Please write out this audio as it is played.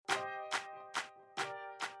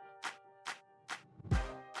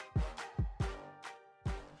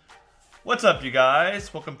What's up, you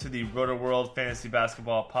guys? Welcome to the Roto World Fantasy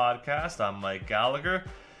Basketball Podcast. I'm Mike Gallagher.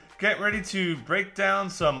 Getting ready to break down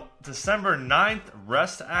some December 9th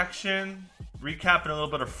rest action, recapping a little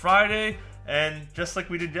bit of Friday, and just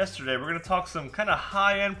like we did yesterday, we're going to talk some kind of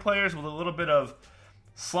high-end players with a little bit of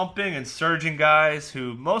slumping and surging guys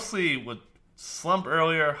who mostly would slump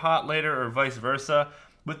earlier, hot later, or vice versa.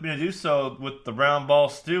 With me to do so with the round ball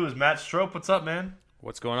stew is Matt Strope. What's up, man?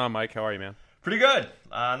 What's going on, Mike? How are you, man? Pretty good.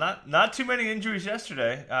 Not too many injuries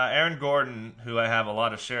yesterday. Aaron Gordon, who I have a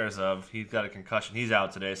lot of shares of, he's got a concussion. He's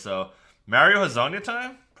out today. So Mario Hezonja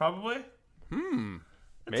time, probably.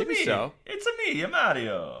 Maybe so. It's a me,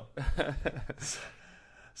 Mario.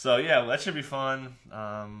 So yeah, that should be fun.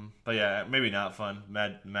 But yeah, maybe not fun.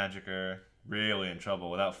 Magic are really in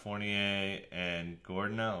trouble without Fournier and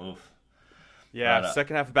Gordon now. Oof. Yeah,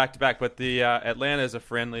 second half of back-to-back, but the Atlanta is a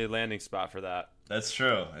friendly landing spot for that. That's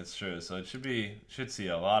true. It's true. So it should see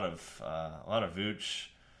a lot of Vooch,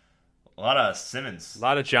 a lot of Simmons, A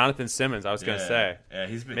lot of Jonathan Simmons. I was going to say.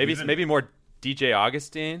 Yeah, maybe more DJ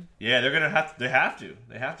Augustine. Yeah, they're gonna have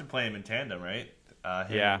to play him in tandem, right?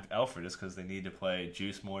 Him Yeah. and Alfred, just because they need to play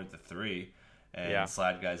Juice more at the 3 and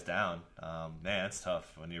slide guys down. Man, it's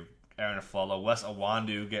tough when you're Aaron Aflalo, Wes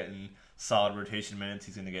Iwundu getting solid rotation minutes.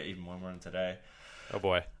 He's gonna get even more run today. Oh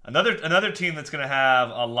boy, another team that's gonna have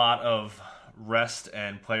a lot of rest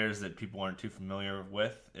and players that people aren't too familiar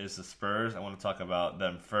with is the Spurs. I want to talk about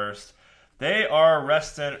them first. They are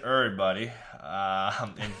resting everybody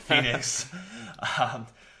in Phoenix.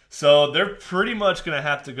 So they're pretty much going to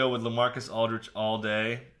have to go with LaMarcus Aldridge all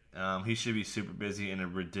day. He should be super busy in a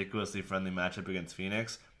ridiculously friendly matchup against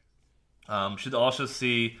Phoenix. Should also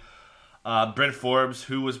see Brent Forbes,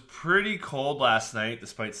 who was pretty cold last night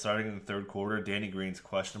despite starting in the third quarter. Danny Green's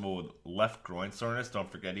questionable with left groin soreness.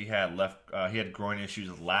 Don't forget he had groin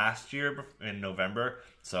issues last year in November,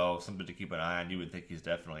 so something to keep an eye on. You would think he's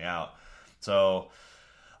definitely out. So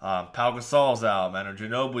Pau Gasol's out, Manu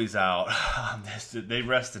Ginobili's out. They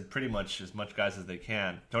rested pretty much as much guys as they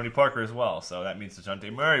can. Tony Parker as well, so that means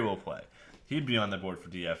DeJounte Murray will play. He'd be on the board for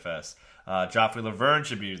DFS. Joffrey Laverne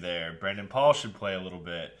should be there. Brandon Paul should play a little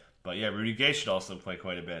bit. But yeah, Rudy Gay should also play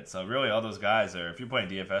quite a bit. So really all those guys are, if you're playing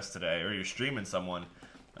DFS today or you're streaming someone,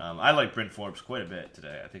 I like Brent Forbes quite a bit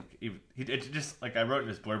today. I think it just, like I wrote in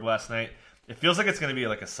his blurb last night, it feels like it's going to be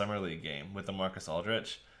like a summer league game with LaMarcus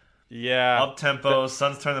Aldridge. yeah, Up tempo,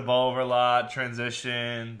 Suns turn the ball over a lot,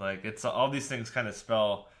 transition, like it's all these things kind of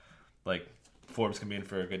spell like Forbes can be in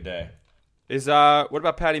for a good day. what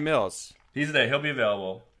about Patty Mills? He's there, he'll be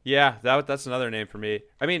available. Yeah, that's another name for me.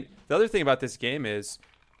 I mean, the other thing about this game is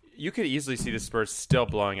you could easily see the Spurs still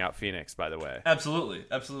blowing out Phoenix, by the way. Absolutely.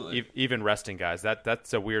 Even resting guys.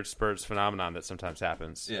 That's a weird Spurs phenomenon that sometimes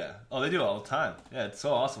happens. Yeah. Oh, they do it all the time. Yeah, it's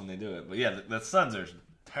so awesome when they do it. But yeah, the Suns are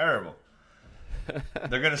terrible.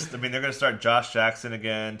 They're gonna start Josh Jackson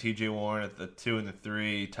again, T.J. Warren at the 2 and the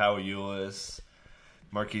 3, Tyler Ulis,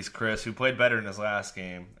 Marquise Chris, who played better in his last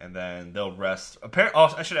game, and then they'll rest.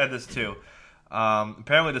 I should add this too.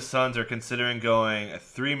 Apparently the Suns are considering going a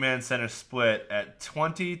 3-man center split at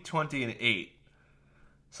 20, 20, and 8.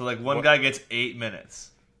 So like one guy gets 8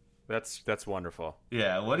 minutes. That's wonderful.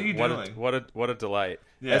 Yeah, what are you doing? What a delight.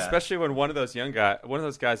 Yeah. Especially when one of those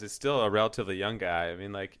guys is still a relatively young guy. I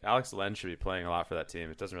mean, like Alex Len should be playing a lot for that team.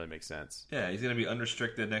 It doesn't really make sense. Yeah, he's going to be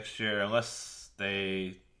unrestricted next year unless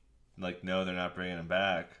they know they're not bringing him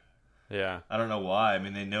back. Yeah. I don't know why. I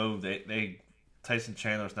mean, they know they Tyson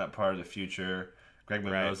Chandler's not part of the future. Greg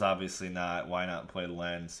Monroe's obviously not. Why not play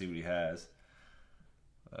Len and see what he has?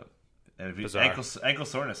 And if ankle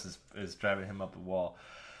soreness is driving him up the wall.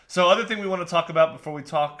 So other thing we want to talk about before we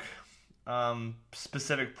talk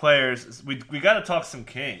specific players is we got to talk some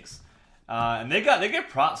Kings. And they get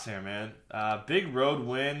props here, man. Big road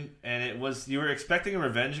win, and you were expecting a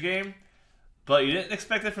revenge game, but you didn't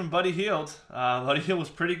expect it from Buddy Hield. Buddy Hield was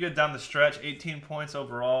pretty good down the stretch, 18 points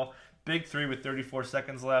overall. Big 3 with 34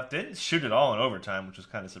 seconds left. Didn't shoot it all in overtime, which was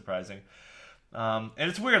kind of surprising. And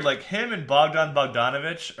it's weird, like him and Bogdan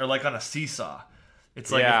Bogdanovic are like on a seesaw.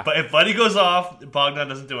 It's like if Buddy goes off, Bogdan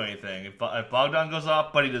doesn't do anything. If Bogdan goes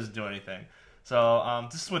off, Buddy doesn't do anything. So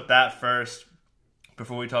just with that first,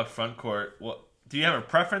 before we talk front court, do you have a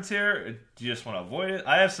preference here? Or do you just want to avoid it?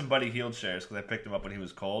 I have some Buddy Hield shares because I picked him up when he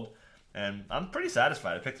was cold, and I'm pretty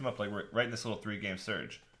satisfied. I picked him up like right in this little 3-game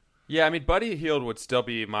surge. Yeah, I mean, Buddy Hield would still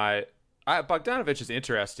be Bogdanovic is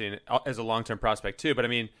interesting as a long-term prospect too, but I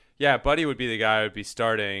mean, yeah, Buddy would be the guy who would be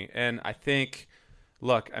starting, and I think,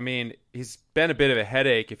 look, I mean, he's been a bit of a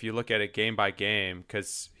headache if you look at it game by game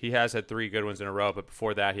because he has had 3 good ones in a row, but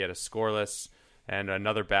before that he had a scoreless and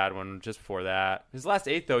another bad one just before that. His last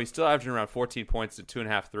 8, though, he's still averaging around 14 points and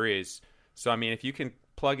 2.5 threes. So I mean, if you can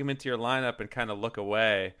plug him into your lineup and kind of look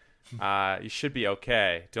away, you should be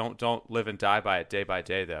okay. Don't live and die by it day by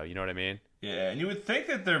day, though. You know what I mean? Yeah, and you would think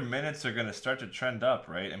that their minutes are going to start to trend up,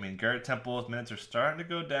 right? I mean, Garrett Temple's minutes are starting to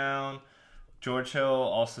go down. George Hill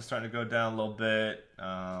also starting to go down a little bit.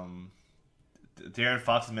 De'Aaron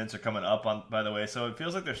Fox's minutes are coming up, by the way. So it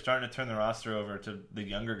feels like they're starting to turn the roster over to the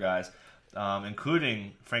younger guys,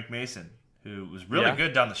 including Frank Mason, who was really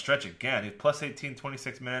good down the stretch again. He's plus 18,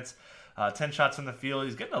 26 minutes, 10 shots on the field.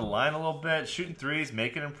 He's getting the line a little bit, shooting threes,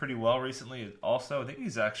 making them pretty well recently. Also, I think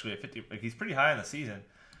he's actually at 50. Like, he's pretty high in the season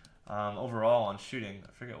overall on shooting.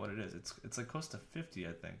 I forget what it is. It's like close to 50,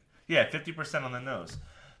 I think. Yeah, 50% on the nose.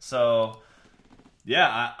 So,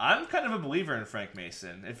 yeah, I'm kind of a believer in Frank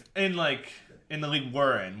Mason. If in the league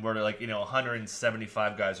we're in, where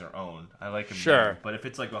 175 guys are owned, I like him. Sure. Better. But if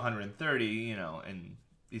it's like 130, and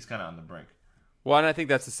he's kind of on the brink. Well, and I think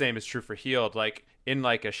that's the same is true for Hield. Like in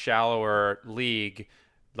like a shallower league,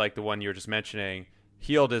 like the one you were just mentioning,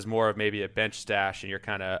 Hield is more of maybe a bench stash, and you're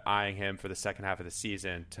kind of eyeing him for the second half of the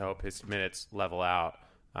season to hope his minutes level out,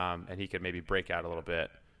 and he could maybe break out a little bit.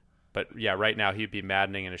 But yeah, right now he'd be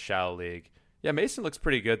maddening in a shallow league. Yeah, Mason looks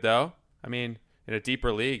pretty good though. I mean, in a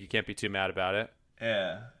deeper league, you can't be too mad about it.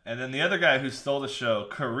 Yeah, and then the other guy who stole the show,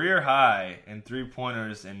 career high in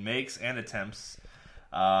 3-pointers in makes and attempts.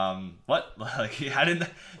 What?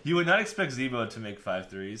 You would not expect Zebo to make 5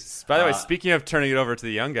 threes. By the way, speaking of turning it over to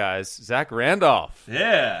the young guys, Zach Randolph.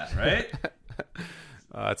 Yeah, right?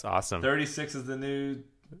 That's awesome. 36 is the new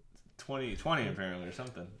 20 apparently or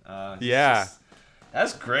something. Yeah.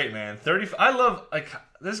 That's great, man. 30. I love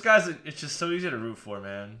this guy's. It's just so easy to root for,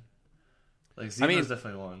 man. Like Zebo's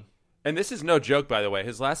definitely one. And this is no joke, by the way.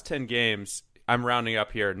 His last 10 games, I'm rounding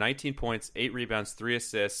up here: 19 points, 8 rebounds, 3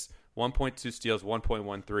 assists, 1.2 steals,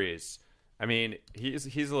 1.1 threes. I mean,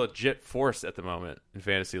 he's a legit force at the moment in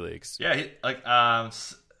fantasy leagues. Yeah,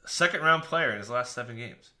 second round player in his last 7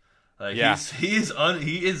 games. He is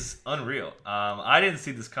unreal. I didn't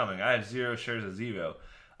see this coming. I had 0 shares of Zebo.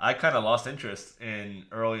 I kind of lost interest in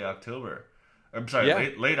early October. I'm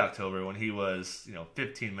sorry, late October when he was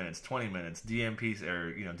 15 minutes, 20 minutes, DNP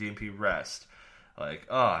or DNP rest.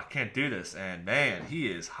 I can't do this. And man, he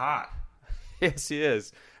is hot. Yes, he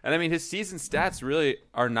is. And I mean, his season stats really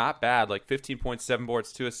are not bad. Like 15 points, 7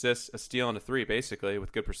 boards, 2 assists, a steal, and a 3, basically,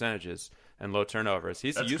 with good percentages and low turnovers.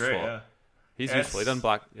 That's useful. Great, yeah. He's useful. He doesn't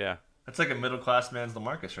block. Yeah. That's like a middle class man's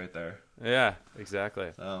LaMarcus right there. Yeah, exactly.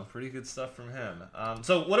 So pretty good stuff from him.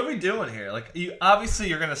 So what are we doing here? Obviously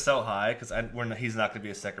you're going to sell high because he's not going to be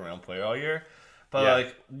a second round player all year.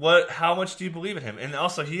 But how much do you believe in him? And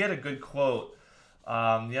also he had a good quote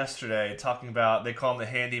yesterday talking about they call him the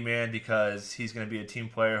handyman because he's going to be a team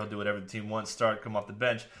player. He'll do whatever the team wants, start, come off the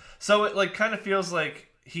bench. So it kind of feels like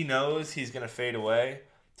he knows he's going to fade away.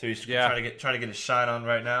 So he's trying to get his shine on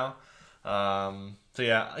right now. So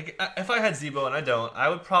yeah, if I had Zebo and I don't, I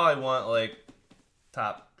would probably want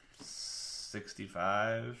top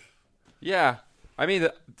 65. Yeah, I mean,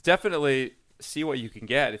 definitely see what you can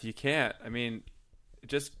get. If you can't, I mean,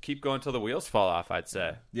 just keep going till the wheels fall off. I'd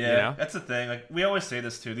say. Yeah, that's the thing. We always say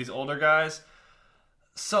this too. These older guys.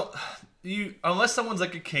 So unless someone's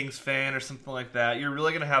like a Kings fan or something like that, you're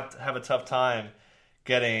really gonna have a tough time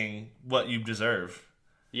getting what you deserve.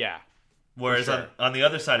 Yeah. Whereas sure. on the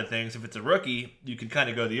other side of things, if it's a rookie, you can kind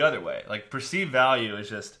of go the other way. Perceived value is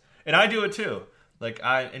just, and I do it too. We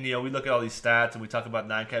look at all these stats and we talk about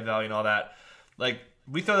 9K value and all that.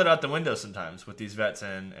 We throw that out the window sometimes with these vets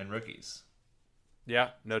and rookies.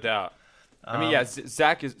 Yeah, no doubt. I mean, yeah,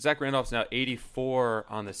 Zach Randolph's now 84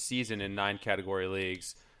 on the season in 9 category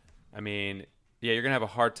leagues. I mean, yeah, you're gonna have a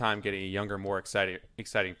hard time getting a younger, more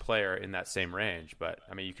exciting player in that same range. But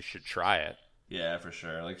I mean, you should try it. Yeah, for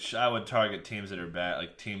sure. I would target teams that are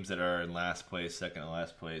bad, teams that are in last place, second to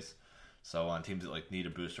last place, so on teams that need a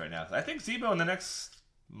boost right now. I think Zebo in the next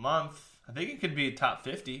month, I think he could be top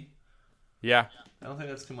 50. Yeah, I don't think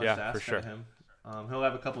that's too much to ask of him. He'll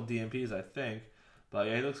have a couple DMPs, I think, but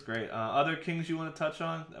yeah, he looks great. Other Kings you want to touch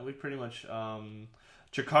on? We pretty much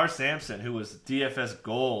Jakar Sampson, who was DFS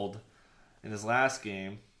gold in his last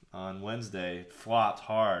game on Wednesday, flopped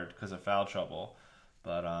hard because of foul trouble.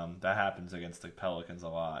 But that happens against the Pelicans a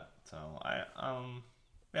lot. So I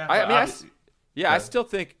still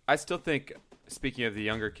think. Speaking of the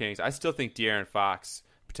younger Kings, I still think De'Aaron Fox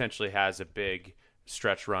potentially has a big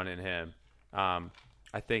stretch run in him. I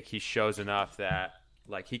think he shows enough that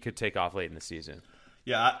he could take off late in the season.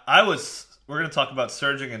 Yeah, we're going to talk about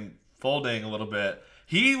surging and folding a little bit.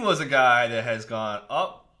 He was a guy that has gone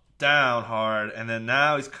up, down hard, and then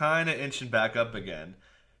now he's kind of inching back up again.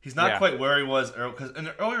 He's not Yeah. quite where he was because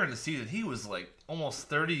earlier in the season he was like almost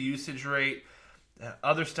 30 usage rate.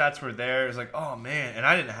 Other stats were there. It was like, oh man, and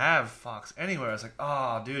I didn't have Fox anywhere. I was like,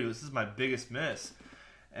 oh dude, this is my biggest miss.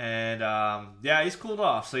 And yeah, he's cooled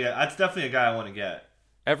off. So yeah, that's definitely a guy I want to get.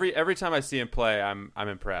 Every time I see him play, I'm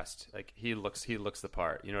impressed. Like he looks the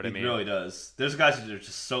part. You know what I mean? He really does. There's guys that are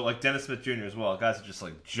just so like Dennis Smith Jr. as well. Guys that just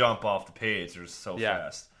like jump off the page. They're so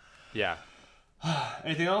fast. Yeah.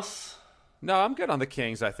 Anything else? No, I'm good on the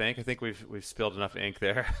Kings. I think we've spilled enough ink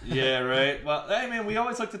there. Yeah, right. Well, hey man, we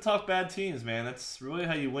always like to talk bad teams, man. That's really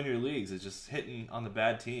how you win your leagues. Is just hitting on the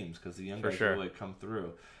bad teams because the young guys really come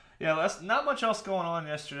through. Yeah, that's not much else going on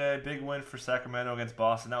yesterday. Big win for Sacramento against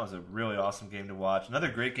Boston. That was a really awesome game to watch. Another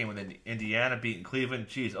great game with Indiana beating Cleveland.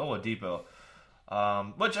 Jeez, Oladipo.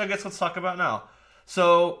 Which I guess let's talk about now.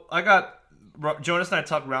 So I got Jonas and I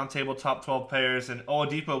talked roundtable top 12 players, and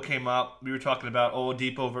Oladipo came up. We were talking about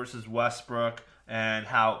Oladipo versus Westbrook, and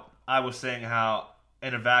how I was saying how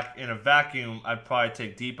in a vacuum I'd probably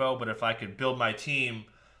take Depot, but if I could build my team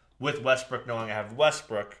with Westbrook, knowing I have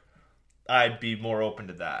Westbrook, I'd be more open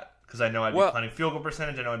to that because I know I'd be planning field goal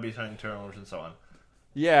percentage, I know I'd be planning turnovers and so on.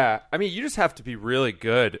 Yeah, I mean, you just have to be really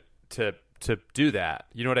good to do that.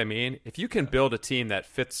 You know what I mean? If you can build a team that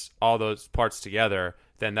fits all those parts together,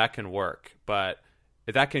 then that can work. But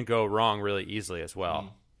that can go wrong really easily as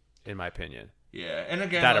well, in my opinion. Yeah, and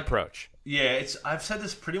again, that approach. Yeah, I've said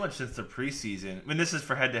this pretty much since the preseason. I mean, this is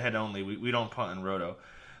for head-to-head only. We don't punt in Roto.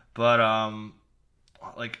 But,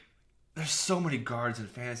 like, there's so many guards in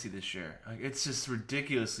fantasy this year. Like, it's just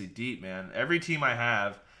ridiculously deep, man. Every team I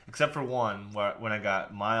have, except for one, when I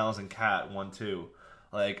got Miles and Cat 1-2,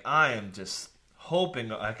 like, I am just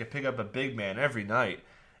hoping I could pick up a big man every night,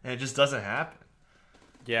 and it just doesn't happen.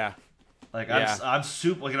 Yeah. Like, I'm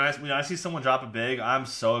super, like, when I see someone drop a big, I'm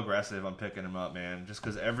so aggressive on picking him up, man, just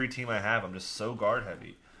because every team I have, I'm just so guard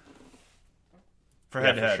heavy. For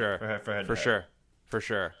head-to-head. For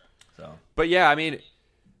sure. So. But, yeah, I mean,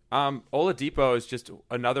 Oladipo is just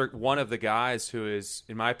another one of the guys who is,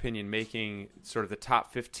 in my opinion, making sort of the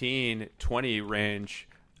top 15, 20 range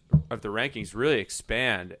of the rankings really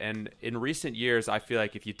expand. And in recent years, I feel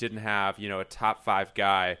like if you didn't have, a top 5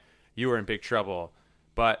 guy, you were in big trouble.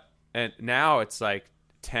 And now it's like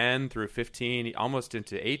 10 through 15, almost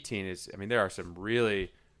into 18 there are some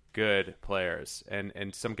really good players.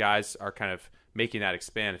 And some guys are kind of making that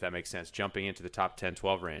expand, if that makes sense, jumping into the top 10,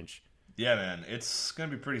 12 range. Yeah, man, it's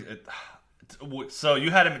going to be pretty... So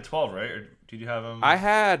you had him at 12, right? Or did you have him... I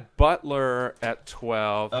had Butler at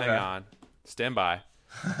 12. Okay. Hang on. Stand by.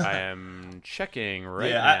 I am checking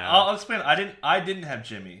now. I'll explain. I didn't have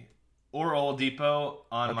Jimmy or Oladipo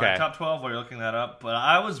on my top 12 while you're looking that up, but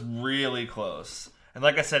I was really close. And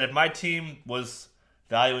like I said, if my team was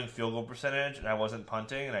valuing field goal percentage and I wasn't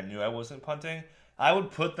punting, and I knew I wasn't punting, I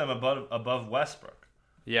would put them above Westbrook.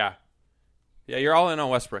 Yeah. Yeah, you're all in on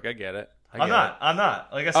Westbrook. I get it. I'm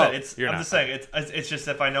not. Like I said, I'm not. just saying, it's just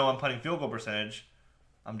if I know I'm punting field goal percentage,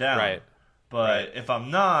 I'm down. Right. But if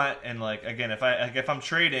I'm not, and like again, if I'm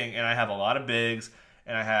trading and I have a lot of bigs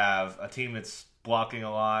and I have a team that's blocking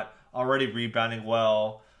a lot, already rebounding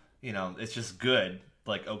well, it's just good.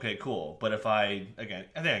 Like, okay, cool. But if I think I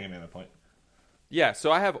can make my point. Yeah,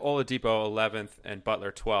 so I have Oladipo 11th and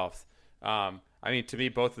Butler 12th. To me,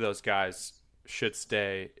 both of those guys should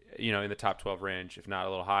stay, in the top 12 range, if not a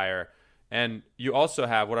little higher. And you also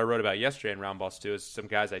have what I wrote about yesterday in Roundball Stew is some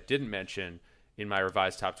guys I didn't mention in my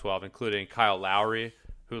revised top 12, including Kyle Lowry,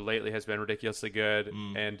 who lately has been ridiculously good,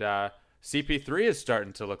 and CP3 is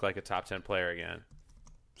starting to look like a top 10 player again.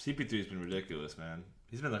 CP3's been ridiculous, man.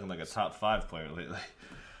 He's been looking like a top 5 player lately.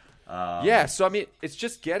 So it's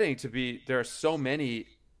just getting to be. There are so many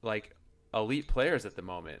like elite players at the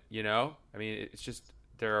moment. It's just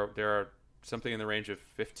there are something in the range of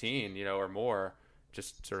 15, or more,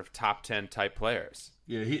 just sort of top 10 type players.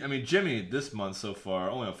 Yeah, Jimmy this month so far,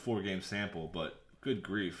 only a 4-game sample, but good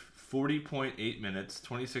grief. 40.8 minutes,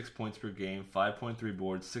 26 points per game, 5.3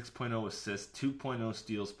 boards, 6.0 assists, 2.0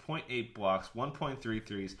 steals, 0.8 blocks, 1.3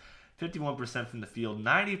 threes, 51% from the field,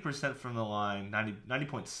 90% from the line,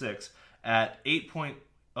 90.6 at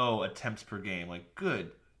 8.0 attempts per game. Like,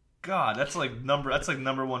 good God, that's like number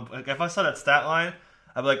one. Like, if I saw that stat line,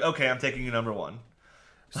 I'd be like, okay, I'm taking you number one.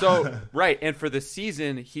 So, right, and for the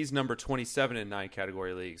season, he's number 27 in 9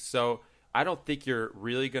 category leagues. So I don't think you're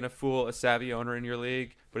really going to fool a savvy owner in your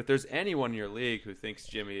league. But if there's anyone in your league who thinks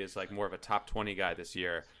Jimmy is like more of a top 20 guy this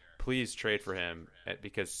year, please trade for him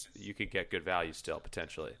because you could get good value still,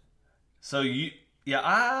 potentially. So,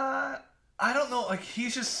 I don't know. Like,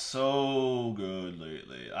 he's just so good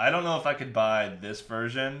lately. I don't know if I could buy this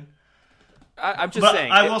version. I'm just But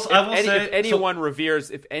saying. I will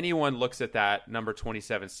say, if anyone looks at that number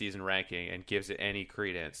 27 season ranking and gives it any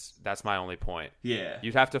credence, that's my only point. Yeah.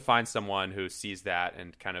 You'd have to find someone who sees that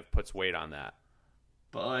and kind of puts weight on that.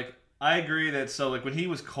 But like, I agree that when he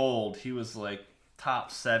was cold, he was like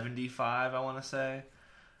top 75. I want to say.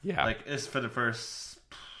 Yeah. Like it's for the first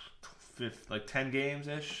 10 games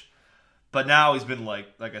ish. But now he's been like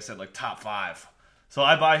I said, like top 5. So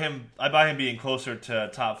I buy him being closer to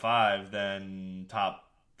top 5 than top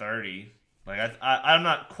 30. Like I'm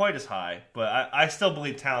not quite as high, but I still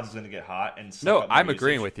believe Towns is going to get hot and no, I'm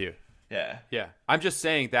agreeing with you. Yeah. Yeah. I'm just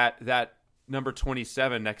saying that number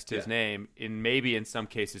 27 next to his name in some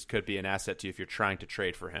cases could be an asset to you if you're trying to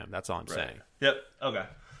trade for him. That's all I'm saying. Yep. Okay.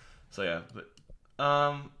 So yeah, but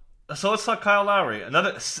so let's talk Kyle Lowry.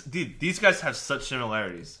 Dude, these guys have such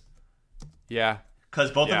similarities. Yeah. Because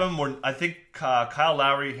both of them were, I think Kyle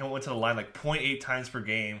Lowry, he went to the line like 0.8 times per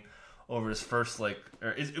game over his first,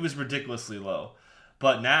 it was ridiculously low.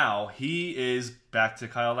 But now he is back to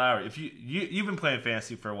Kyle Lowry. If you've been playing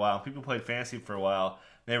fantasy for a while, people played fantasy for a while,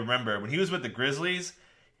 they remember when he was with the Grizzlies,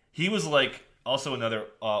 he was like also another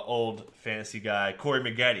old fantasy guy, Corey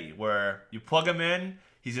Maggette, where you plug him in,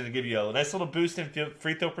 he's going to give you a nice little boost in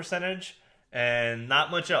free throw percentage and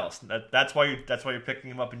not much else. That's why you're picking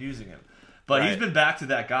him up and using him. But he's been back to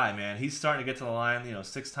that guy, man. He's starting to get to the line,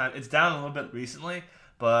 6 times. It's down a little bit recently,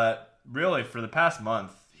 but really for the past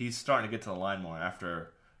month, he's starting to get to the line more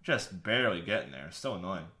after just barely getting there. It's so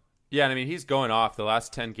annoying. Yeah, and I mean, he's going off the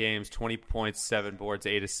last 10 games, 20 points, 7 boards,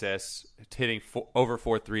 8 assists, hitting over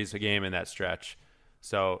 4 threes a game in that stretch.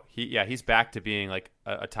 So, he's back to being like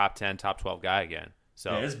a top 10, top 12 guy again.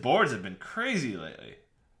 So his boards have been crazy lately.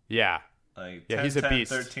 Yeah. Like 10, he's 10, a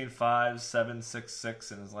beast. 13, 5, 7, 6,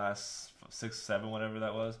 6 in his last 6, 7, whatever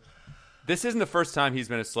that was. This isn't the first time he's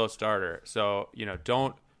been a slow starter. So,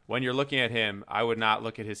 when you're looking at him, I would not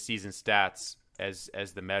look at his season stats as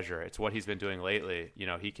the measure. It's what he's been doing lately.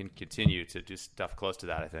 He can continue to do stuff close to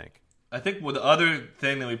that, I think. I think the other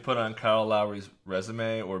thing that we put on Kyle Lowry's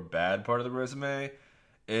resume, or bad part of the resume,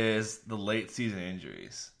 is the late season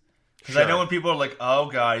injuries. Because I know when people are like, oh,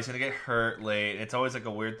 God, he's going to get hurt late. It's always like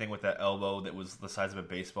a weird thing with that elbow that was the size of a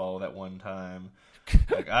baseball that one time.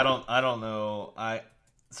 Like I don't know.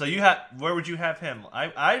 So where would you have him?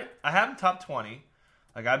 I have him top 20,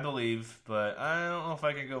 like I believe, but I don't know if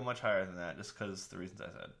I can go much higher than that just because the reasons I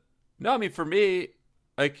said. No, I mean for me,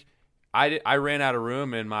 like I ran out of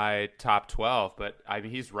room in my top 12, but I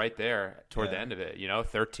mean he's right there toward the end of it.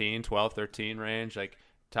 12, 13 range. Like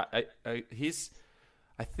he's,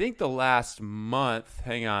 I think the last month.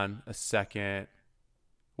 Hang on a second.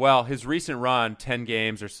 Well, his recent run, 10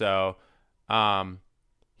 games or so.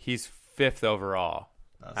 He's 5th overall.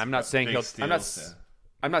 I'm not saying he'll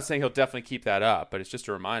definitely keep that up, but it's just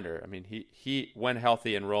a reminder. I mean, he when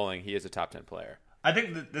healthy and rolling, he is a top 10 player. I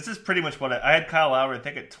think this is pretty much what I had Kyle Lowry, I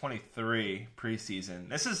think at 23 preseason.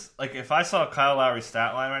 This is like if I saw Kyle Lowry's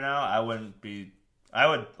stat line right now, I wouldn't really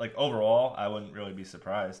be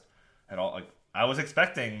surprised at all. Like I was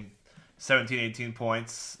expecting 17, 18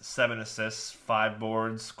 points, 7 assists, 5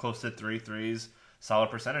 boards, close to 3 threes.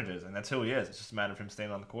 Solid percentages, and that's who he is. It's just a matter of him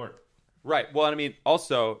staying on the court. Right. Well, I mean,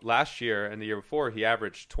 also last year and the year before, he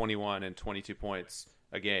averaged 21 and 22 points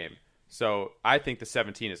a game. So I think the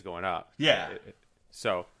 17 is going up. Yeah.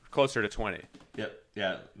 So closer to 20. Yep.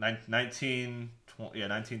 Yeah. 19,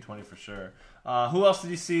 20 for sure. Who else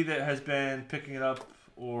did you see that has been picking it up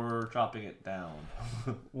or dropping it down?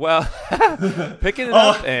 Well, picking it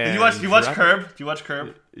up. And did you watch Curb? Do you watch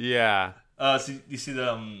Curb? Yeah. So you see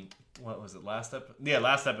the what was it, last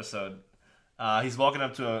episode? He's walking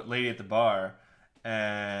up to a lady at the bar,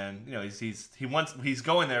 and he's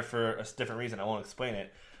going there for a different reason. I won't explain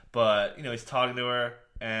it, but he's talking to her,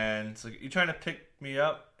 and it's like, "You trying to pick me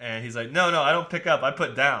up?" And he's like, "No, I don't pick up. I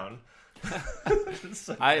put down." I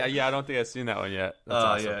don't think I've seen that one yet. That's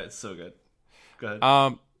awesome. Yeah, it's so good. Go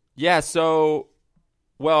ahead. Yeah. So,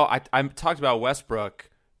 well, I talked about Westbrook,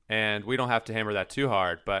 and we don't have to hammer that too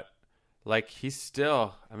hard, but. Like he's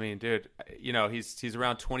still, I mean, dude, he's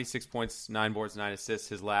around 26 points, 9 boards, 9 assists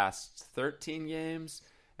his last 13 games,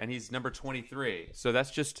 and he's number 23. So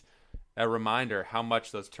that's just a reminder how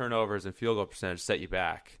much those turnovers and field goal percentage set you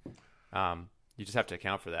back. You just have to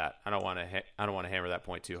account for that. I don't want to hammer that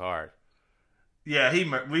point too hard. Yeah,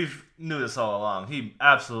 we've knew this all along. He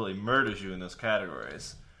absolutely murders you in those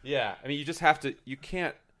categories. Yeah, I mean, you just have to. You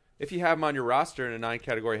can't. If you have him on your roster in a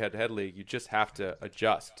 9-category head-to-head league, you just have to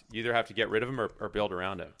adjust. You either have to get rid of him or build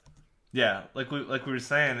around him. Yeah, like we were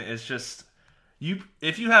saying, it's just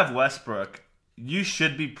if you have Westbrook, you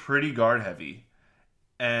should be pretty guard heavy,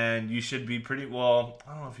 and you should be pretty well.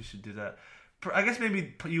 I don't know if you should do that. I guess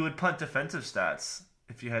maybe you would punt defensive stats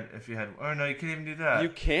if you had. Oh no, you can't even do that. You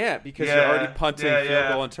can't because you're already punting field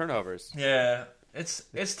goal and turnovers. Yeah,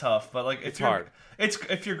 it's tough, but like it's hard.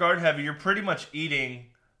 If you're guard heavy, you're pretty much eating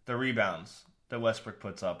the rebounds that Westbrook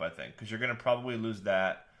puts up. I think because you're going to probably lose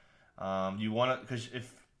that. You want to because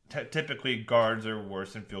if typically guards are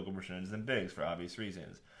worse in field goal percentage than bigs for obvious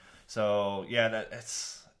reasons. So yeah,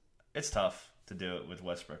 it's tough to do it with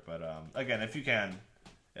Westbrook, but again, if you can,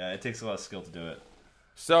 it takes a lot of skill to do it.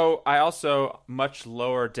 So I also, much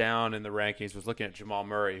lower down in the rankings, was looking at Jamal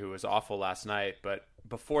Murray, who was awful last night, but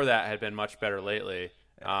before that had been much better lately.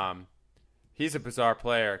 He's a bizarre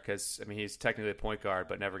player because, I mean, he's technically a point guard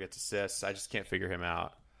but never gets assists. I just can't figure him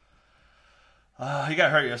out. He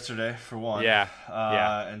got hurt yesterday, for one. Yeah.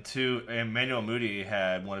 And two, Emmanuel Moody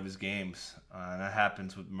had one of his games. And that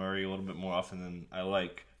happens with Murray a little bit more often than I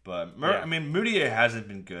like. But, I mean, Moody hasn't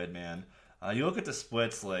been good, man. You look at the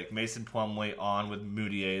splits, like Mason Plumlee on with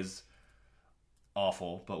Moody is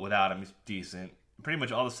awful, but without him, he's decent. Pretty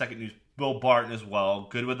much all the second news. Will Barton as well,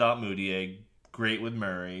 good without Moody, great with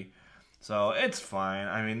Murray. So it's fine.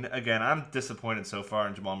 I mean, again, I'm disappointed so far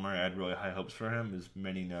in Jamal Murray. I had really high hopes for him, as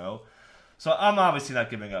many know. So I'm obviously not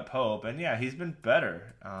giving up hope. And yeah, he's been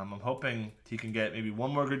better. I'm hoping he can get maybe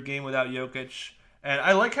one more good game without Jokic. And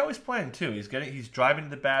I like how he's playing too. He's driving to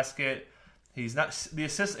the basket. He's not the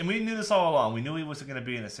assist, and we knew this all along. We knew he wasn't going to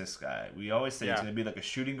be an assist guy. We always say he's going to be like a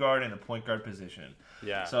shooting guard in a point guard position.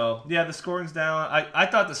 Yeah. So yeah, the scoring's down. I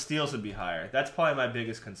thought the steals would be higher. That's probably my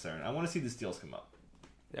biggest concern. I want to see the steals come up.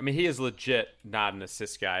 I mean, he is legit not an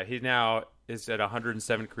assist guy. He now is at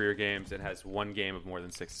 107 career games and has one game of more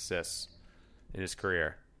than 6 assists in his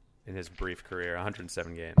career, in his brief career,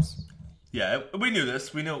 107 games. Yeah, we knew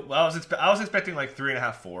this. We knew. I was expecting like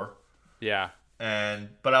 3.5, 4. Yeah.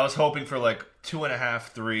 But I was hoping for like 2.5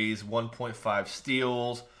 threes, 1.5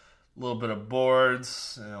 steals, a little bit of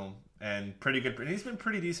boards, and pretty good. And he's been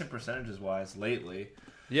pretty decent percentages wise lately.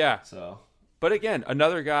 Yeah. So, but again,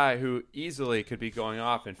 another guy who easily could be going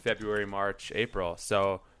off in February, March, April.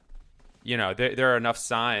 So, there are enough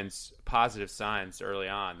signs, positive signs early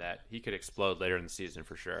on that he could explode later in the season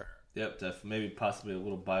for sure. Yep, definitely. Maybe possibly a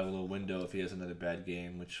little window if he has another bad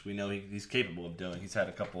game, which we know he's capable of doing. He's had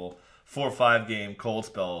a couple 4 or 5 game cold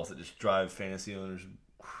spells that just drive fantasy owners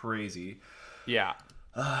crazy. Yeah.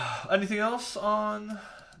 Anything else on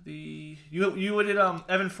the you did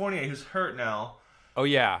Evan Fournier, who's hurt now? Oh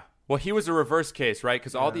yeah. Well, he was a reverse case, right?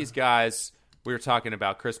 Because all these guys we were talking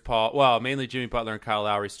about, Chris Paul, well, mainly Jimmy Butler and Kyle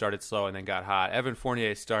Lowry started slow and then got hot. Evan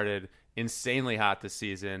Fournier started insanely hot this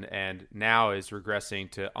season and now is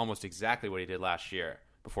regressing to almost exactly what he did last year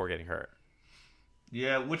before getting hurt.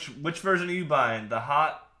 Yeah, which version are you buying? The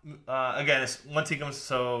hot again, once he comes,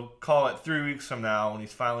 so call it 3 weeks from now when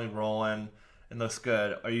he's finally rolling and looks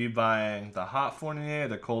good. Are you buying the hot Fournier or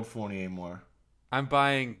the cold Fournier more? I'm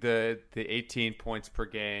buying the 18 points per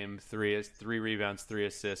game, 3 rebounds, 3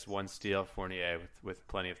 assists, 1 steal Fournier with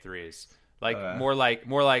plenty of threes. More like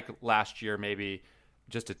last year, maybe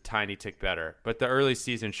just a tiny tick better. But the early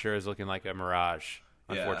season sure is looking like a mirage,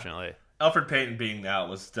 unfortunately. Elfrid Payton being out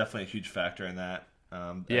was definitely a huge factor in that.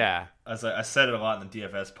 As I said it a lot in the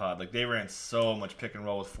DFS pod, like they ran so much pick and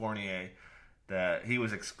roll with Fournier that he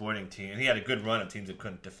was exploiting teams, and he had a good run of teams that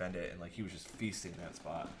couldn't defend it, and like he was just feasting that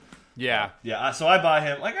spot. Yeah. So I buy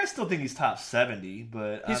him. Like I still think he's top 70,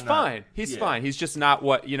 but he's fine. He's fine. He's just not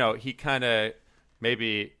what he kind of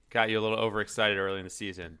maybe got you a little overexcited early in the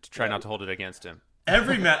season to try not to hold it against him.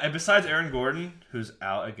 Every match, besides Aaron Gordon, who's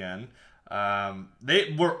out again,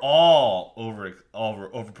 they were all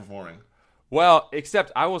overperforming. Well,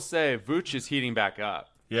 except I will say Vooch is heating back up.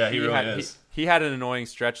 Yeah, he really is. He had an annoying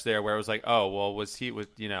stretch there where it was like, oh, well, was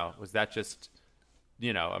that just,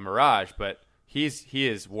 a mirage? But he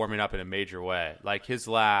is warming up in a major way. Like his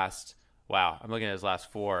last, I'm looking at his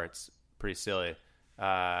last 4. It's pretty silly.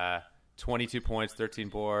 22 points, 13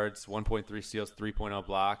 boards, 1.3 steals, 3.0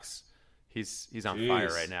 blocks. He's on fire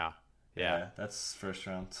right now. Yeah, that's first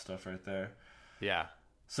round stuff right there. Yeah.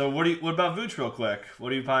 So what about Vooch real quick?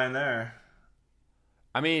 What are you buying there?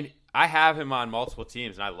 I mean, I have him on multiple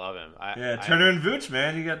teams, and I love him. Turner and Vooch,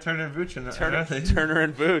 man. You got Turner and Vooch in Turner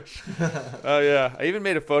and Vooch. Oh, yeah. I even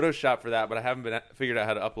made a Photoshop for that, but I haven't figured out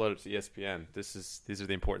how to upload it to ESPN. These are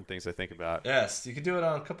the important things I think about. Yes, you can do it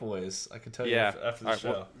on a couple ways. I can tell you after the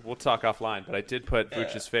show. We'll talk offline, but I did put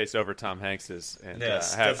Vooch's face over Tom Hanks's, and I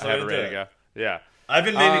have it ready to go. Yeah. I've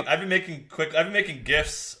been making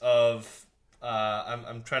GIFs of.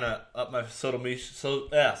 I'm trying to up my social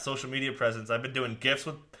media presence. I've been doing GIFs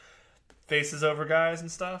with faces over guys and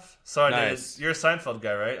stuff. So you're a Seinfeld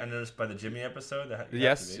guy, right? I noticed by the Jimmy episode.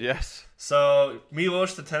 Yes. So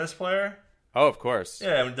Milos, the tennis player, Oh, of course.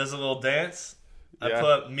 Yeah, when he does a little dance. I Yeah.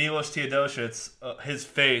 put Milos Teodosic, his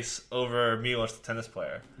face over Milos, the tennis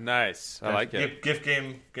player. Nice. I like it. Gift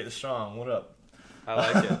game getting strong. What up? I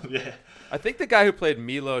like it. Yeah. I think the guy who played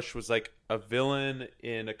Milos was like a villain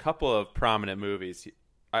in a couple of prominent movies.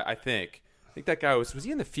 I think that guy was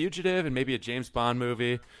he in The Fugitive and maybe a James Bond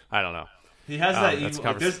movie? I don't know. He has that that's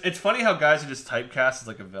evil. It's funny how guys are just typecast as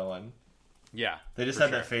like a villain. Yeah. They just for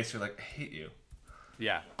have sure. that face. You're like, I hate you.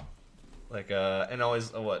 Yeah. Like and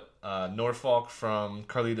always Norfolk from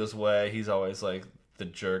Carlito's Way. He's always like the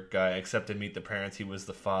jerk guy. Except in Meet the Parents, he was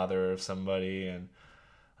the father of somebody, and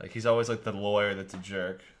like he's always like the lawyer that's a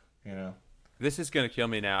jerk. You know. This is going to kill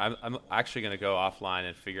me now. I'm actually going to go offline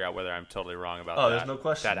and figure out whether I'm totally wrong about Oh, that. there's no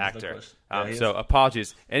question. That There's no actor. question. Yeah, So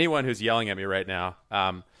apologies. Anyone who's yelling at me right now,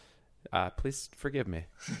 please forgive me.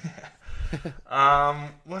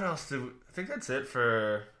 What else I think that's it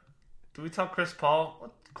for. Do we talk Chris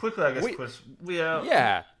Paul? Quickly, I guess.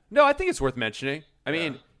 Yeah. No, I think it's worth mentioning. I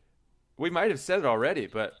mean, we might have said it already,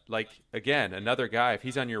 but like again, another guy. If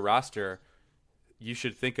he's on your roster, you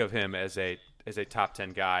should think of him as a top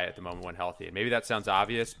 10 guy at the moment when healthy. And maybe that sounds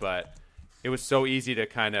obvious, but it was so easy to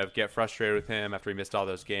kind of get frustrated with him after he missed all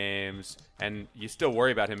those games, and you still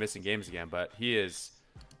worry about him missing games again. But he is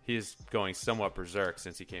going somewhat berserk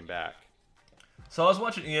since he came back. So I was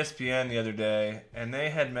watching ESPN the other day, and they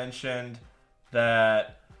had mentioned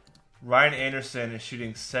that Ryan Anderson is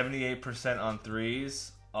shooting 78% on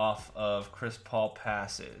threes off of Chris Paul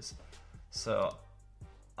passes. So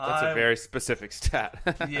That's a very specific stat.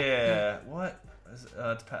 yeah. What?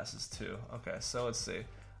 It's passes too. Okay, so let's see.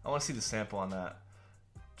 I want to see the sample on that.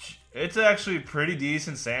 It's actually a pretty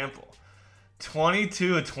decent sample.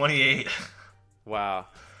 22 to 28. Wow.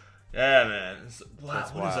 Yeah, man. Wow.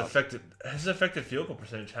 That's What is wild. effective? His effective field goal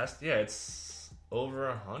percentage it's over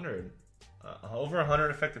 100. Over 100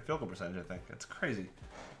 effective field goal percentage, I think. That's crazy.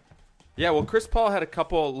 Yeah, well, Chris Paul had a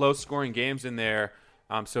couple low-scoring games in there,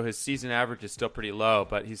 so his season average is still pretty low,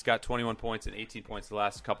 but he's got 21 points and 18 points the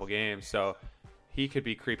last couple games, so he could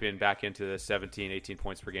be creeping back into the 17, 18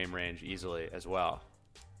 points per game range easily as well.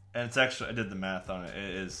 And it's actually, I did the math on it.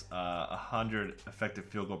 It is 100 effective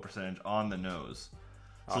field goal percentage on the nose.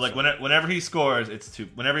 So Awesome. like whenever he scores, it's 2.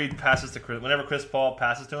 Whenever Chris Paul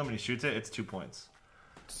passes to him and he shoots it, it's 2 points.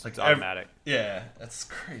 It's automatic. Yeah, that's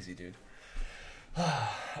crazy, dude. All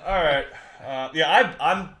right,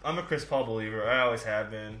 I'm a Chris Paul believer. I always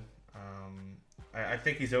have been. I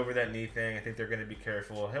think he's over that knee thing. I think they're going to be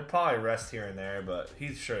careful. He'll probably rest here and there, but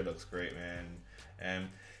he sure looks great, man. And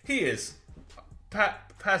he is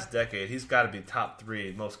past decade. He's got to be top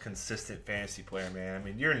 3 most consistent fantasy player, man. I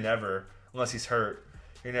mean, you're never, unless he's hurt,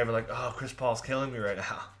 you're never like, oh, Chris Paul's killing me right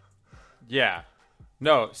now. Yeah.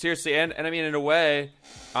 No, seriously, and I mean, in a way,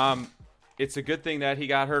 it's a good thing that he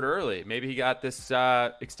got hurt early. Maybe he got this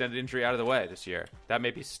extended injury out of the way this year. That may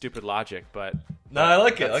be stupid logic, but... No, I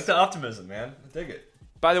like it. I like the optimism, man. I dig it.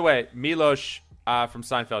 By the way, Milos from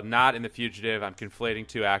Seinfeld, not in The Fugitive. I'm conflating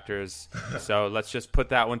 2 actors, so let's just put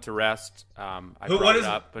that one to rest.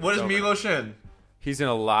 What is Milos in? He's in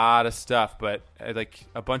a lot of stuff, but like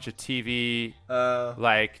a bunch of TV,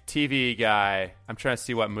 TV guy. I'm trying to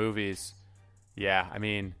see what movies. Yeah, I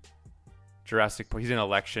mean, he's in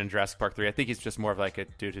Election, Jurassic Park 3. I think he's just more of like a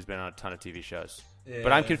dude who's been on a ton of TV shows. Yeah.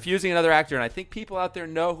 But I'm confusing another actor, and I think people out there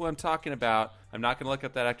know who I'm talking about. I'm not going to look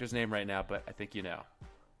up that actor's name right now, but I think you know.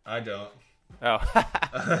 I don't. Oh.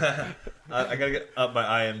 I got to get up my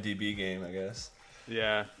IMDb game, I guess.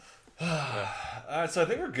 Yeah. All right, so I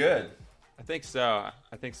think we're good. I think so.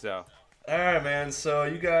 All right, man. So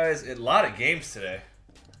you guys, a lot of games today.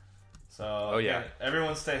 So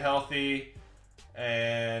everyone stay healthy.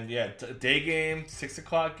 And day game, 6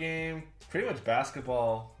 o'clock game, pretty much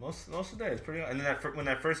basketball most of the day. It's pretty, and then when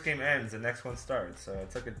that first game ends, the next one starts. So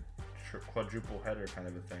it's like a quadruple header kind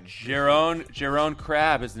of a thing. Jerome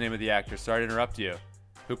Crabb is the name of the actor. Sorry to interrupt you.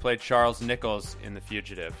 Who played Charles Nichols in The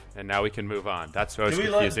Fugitive? And now we can move on. That's what I was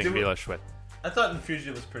confusing Milos with. I thought The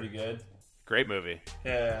Fugitive was pretty good. Great movie.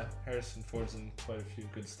 Yeah, Harrison Ford's in quite a few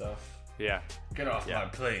good stuff. Yeah. Get off my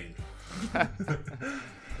plane.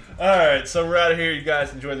 All right, so we're out of here. You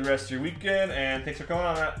guys enjoy the rest of your weekend, and thanks for coming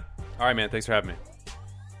on, Matt. All right, man. Thanks for having me.